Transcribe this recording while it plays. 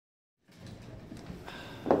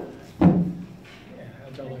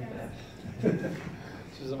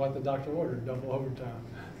Just like the doctor ordered, double overtime.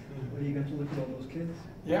 Well, you got to look at all those kids?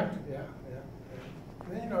 Yeah.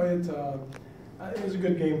 You know, it was a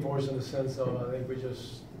good game for us in the sense of, I think we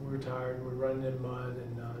were tired, we were running in mud,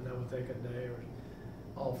 and now we'll take a day or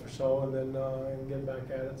off or so, and then and get back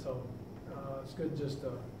at it. So it's good just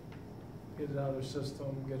to get it out of their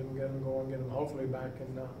system, get them going, get them hopefully back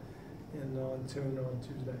in tune on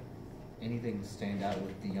Tuesday. Anything stand out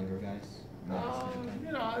with the younger guys?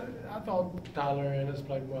 You know, I thought Tyler and Ennis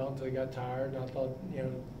played well until he got tired. And I thought, you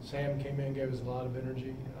know, Sam came in, gave us a lot of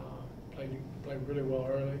energy, played really well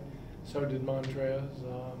early. So did Montrez.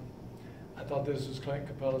 I thought this was Clint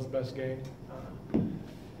Capella's best game.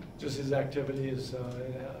 Just his activity is,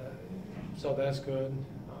 so that's good.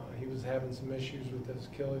 He was having some issues with his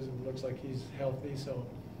Achilles, and it looks like he's healthy, so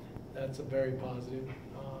that's a very positive.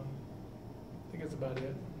 I think that's about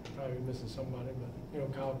it. Probably missing somebody, but you know,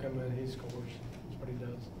 Kyle come in, he scores. That's what he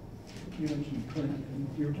does. You mentioned Clint, and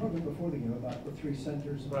you were talking before the game about the three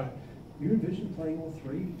centers. Right. You envision playing all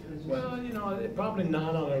three? Well, you know, probably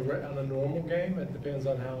not on a normal game. It depends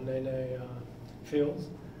on how Nene feels.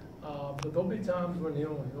 But there'll be times when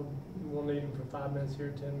we'll need him for 5 minutes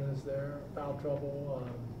here, 10 minutes there. Foul trouble.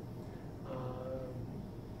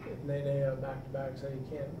 If Nene back-to-back say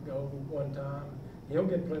he can't go one time, he'll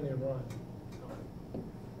get plenty of run.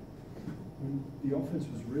 When the offense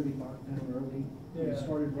was really bogged down early, you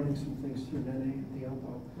started running some things through Nene at the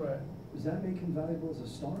elbow. Right. Does that make him valuable as a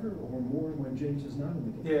starter, or more when James is not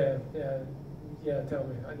in the game? Yeah. Tell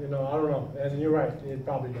me. You know, I don't know. And you're right. It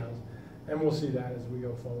probably does, and we'll see that as we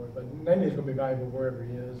go forward. But Nene's going to be valuable wherever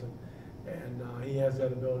he is, and he has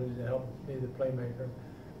that ability to help be the playmaker.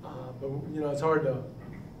 But you know, it's hard to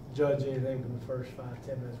judge anything from the first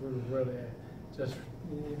 5-10 minutes. We were really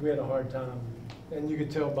we had a hard time. And you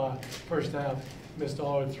could tell by first half, missed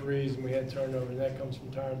all our threes, and we had turnovers. That comes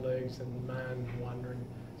from tired legs and mind wandering.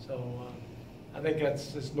 So I think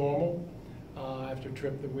it's normal after a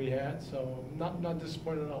trip that we had. So not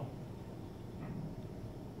disappointed at all.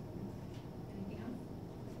 Anything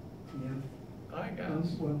else? Yeah. All right,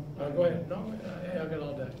 guys. Well, go ahead. No, hey, I got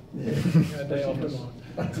all day. Got a day off tomorrow.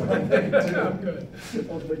 I'm good.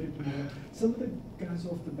 I'll take it tomorrow. Some of the guys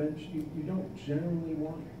off the bench, you don't generally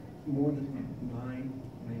want more than 9,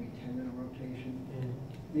 maybe 10 in a rotation.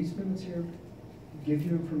 These minutes here give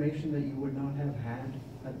you information that you would not have had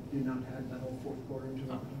did not have that whole fourth quarter into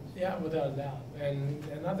it. Yeah, without a doubt.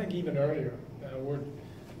 And I think even earlier,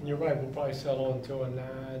 and you're right, we'll probably settle into a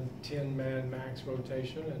 9-10 man max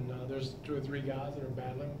rotation, and there's 2 or 3 guys that are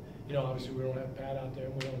battling. You know, obviously we don't have Pat out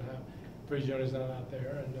there, we don't have Prigioni's not out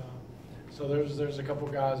there, and so there's a couple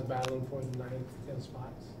guys battling for the 9th, 10th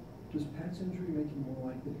spots. Does Pat's injury make you more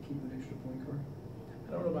likely to keep an extra point guard?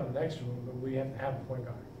 I don't know about an extra one, but we have to have a point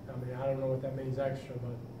guard. I mean, I don't know what that means extra,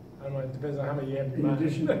 but I don't know. It depends on how many you have in mind.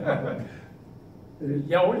 addition to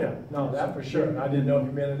yeah. No, that for sure. I didn't know if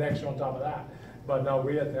you meant an extra on top of that. But no,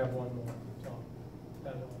 we have to have one more. So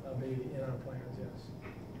that'll be in our plans, yes.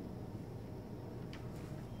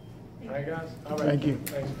 All right, guys. All right. Thank you.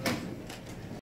 Thanks.